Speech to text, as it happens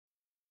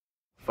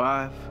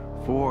5,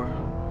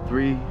 4,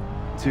 3,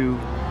 2,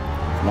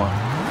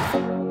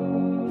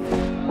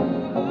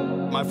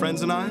 1. My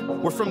friends and I,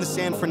 we're from the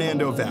San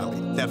Fernando Valley,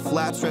 that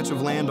flat stretch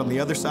of land on the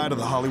other side of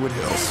the Hollywood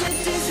Hills.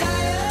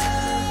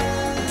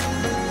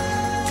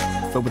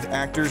 Filled with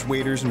actors,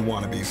 waiters, and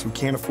wannabes who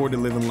can't afford to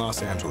live in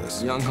Los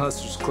Angeles. Young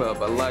Hustlers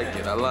Club, I like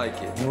it, I like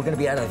it. We're gonna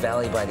be out of the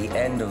valley by the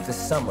end of the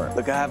summer.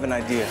 Look, I have an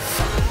idea.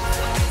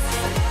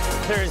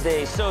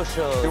 Thursday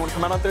social. You want to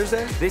come out on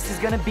Thursday? This is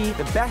gonna be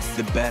the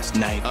best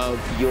night of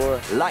your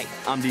life.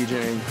 I'm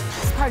DJing.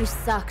 This party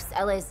sucks.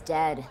 LA's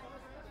dead.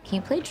 Can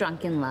you play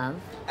Drunken Love?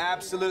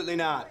 Absolutely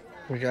not.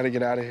 We gotta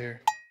get out of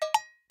here.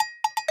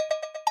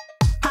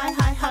 Hi,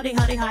 howdy,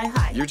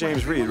 hi. You're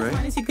James Reed,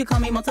 right? You could call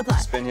me Multiply.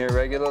 Been here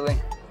regularly?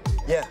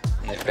 Yeah.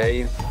 They pay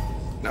you?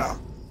 No.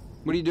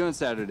 What are you doing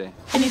Saturday?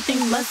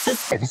 Anything less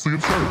just... Obviously,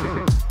 it's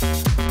Saturday.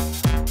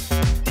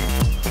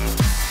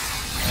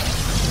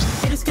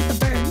 Haters get the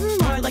bird,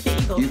 more like an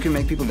eagle. You can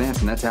make people dance,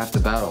 and that's half the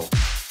battle.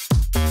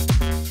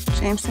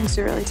 James thinks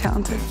you're really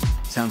talented.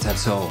 Sounds have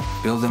soul.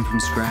 Build them from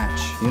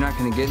scratch. You're not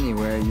gonna get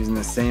anywhere using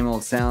the same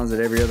old sounds that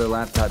every other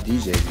laptop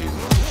DJ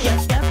uses.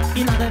 Yep,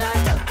 you know that I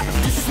know.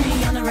 This is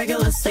me on the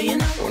regular, so you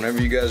know.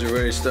 Whenever you guys are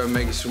ready to start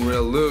making some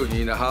real loot, you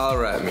need to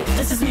holler at me.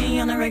 This is me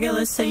on the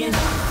regular, so you know.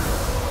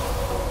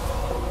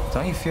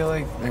 Don't you feel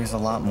like there's a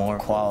lot more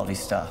quality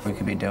stuff we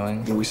could be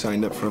doing? We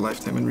signed up for a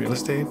lifetime in real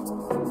estate.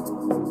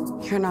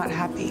 You're not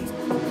happy.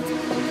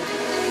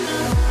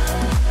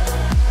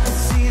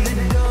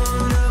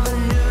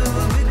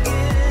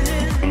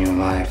 In your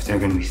life, there are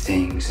gonna be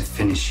things that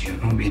finish you.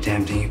 There won't be a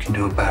damn thing you can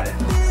do about it.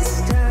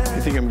 I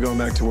think I'm going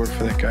back to work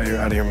for that guy. You're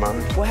out of your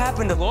mind. What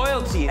happened to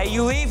loyalty? Hey,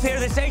 you leave here,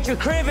 this ain't your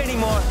crib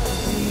anymore.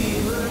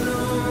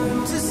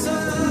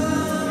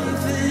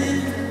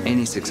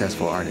 Any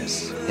successful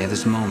artist, they have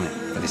this moment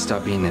where they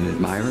stop being an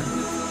admirer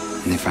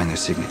and they find their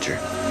signature.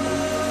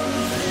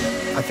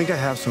 I think I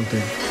have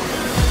something.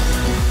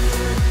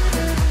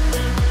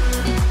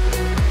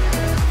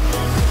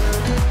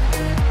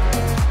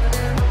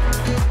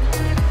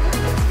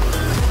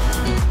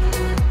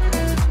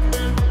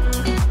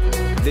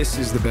 This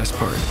is the best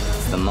part.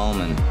 It's the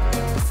moment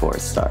before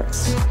it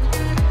starts.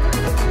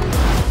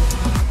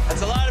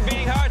 That's a lot of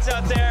beating hearts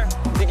out there.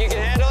 Think you can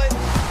handle it?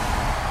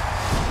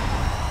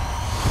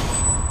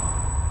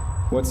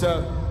 What's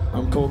up?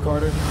 I'm Cole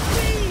Carter.